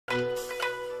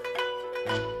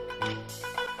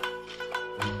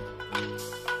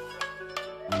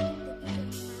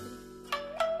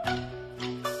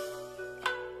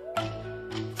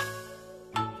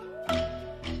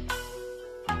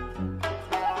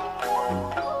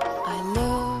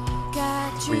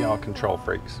We are control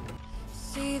freaks.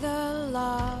 See the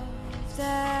love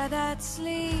there that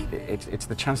sleeps. It's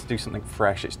the chance to do something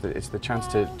fresh. It's the chance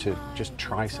to just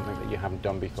try something that you haven't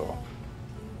done before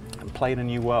and play in a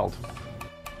new world.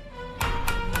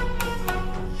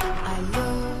 I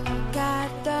look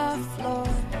at the floor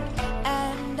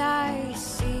and I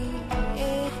see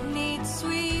it needs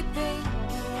sweeping.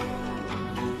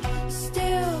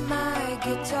 Still my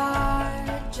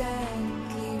guitar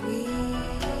gently weeps.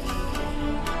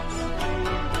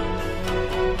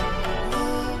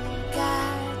 Look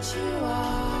at you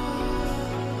all.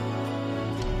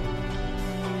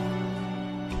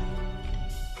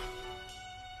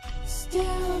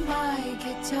 Still my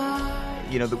guitar.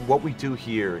 You know, what we do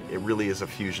here, it really is a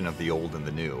fusion of the old and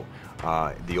the new,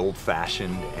 the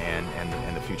old-fashioned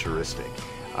and the futuristic.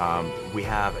 We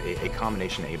have a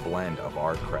combination, a blend of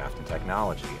art, craft, and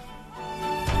technology.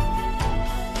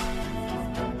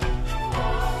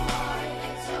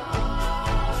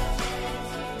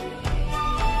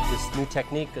 This new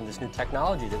technique and this new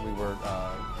technology that we were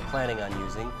planning on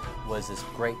using was this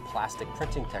great plastic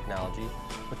printing technology,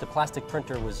 but the plastic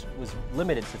printer was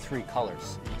limited to 3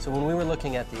 colors. So when we were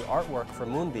looking at the artwork for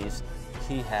Moonbeast,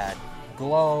 he had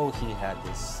glow, he had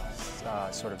this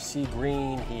sort of sea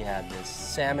green, he had this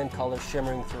salmon color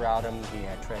shimmering throughout him, he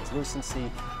had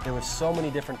translucency. There were so many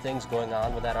different things going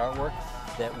on with that artwork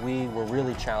that we were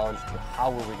really challenged with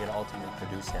how were we going to ultimately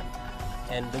produce him.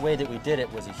 And the way that we did it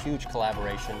was a huge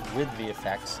collaboration with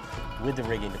VFX, with the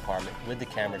rigging department, with the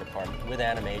camera department, with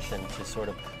animation to sort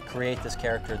of create this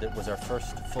character that was our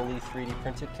first fully 3D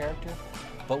printed character,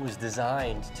 but was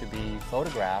designed to be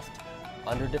photographed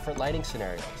under different lighting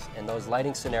scenarios. And those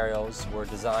lighting scenarios were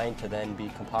designed to then be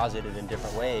composited in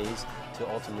different ways to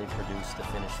ultimately produce the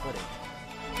finished footage.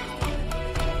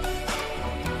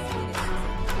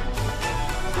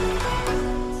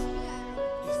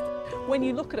 When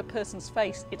you look at a person's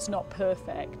face, it's not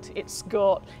perfect. It's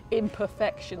got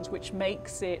imperfections, which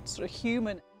makes it sort of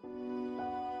human.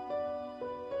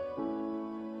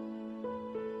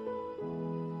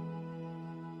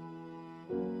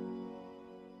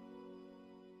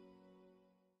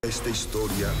 Esta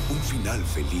historia, un final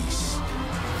feliz.